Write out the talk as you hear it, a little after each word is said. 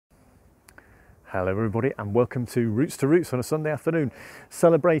Hello everybody and welcome to Roots on a Sunday afternoon,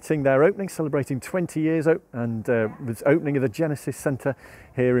 celebrating their opening, celebrating 20 years and the opening of the Genesis Centre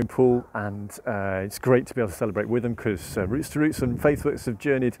here in Poole, and it's great to be able to celebrate with them because Roots and Faithworks have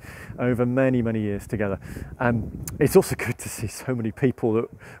journeyed over many years together. It's also good to see so many people that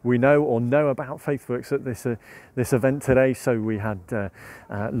we know or know about Faithworks at this event today. So we had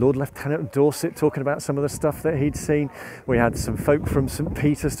Lord Lieutenant Doxat talking about some of the stuff that he'd seen. We had some folk from St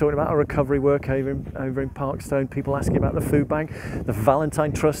Peter's talking about our recovery work over in Parkstone, people asking about the food bank, the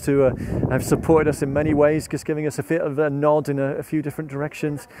Valentine Trust who have supported us in many ways, just giving us a bit of a nod in a few different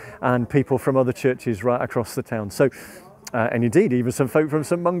directions, and people from other churches right across the town. So and indeed even some folk from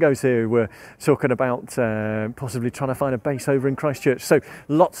St Mungo's here who were talking about possibly trying to find a base over in Christchurch. So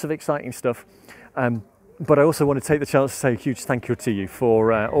lots of exciting stuff. But I also want to take the chance to say a huge thank you to you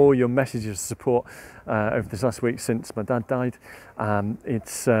for all your messages of support over this last week since my dad died.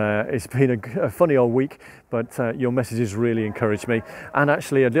 It's been a funny old week, but your messages really encourage me. And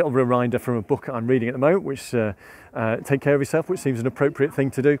actually a little reminder from a book I'm reading at the moment, which Take Care of Yourself, which seems an appropriate thing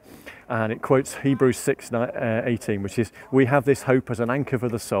to do. And it quotes Hebrews 6:18, which is, "We have this hope as an anchor for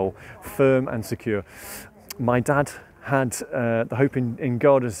the soul, firm and secure." My dad had the hope in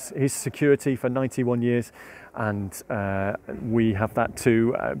God as his security for 91 years, and we have that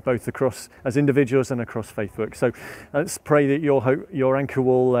too, both across as individuals and across Faithworks. So let's pray that your anchor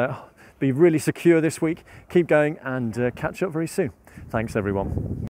will be really secure this week. Keep going and catch up very soon. Thanks everyone.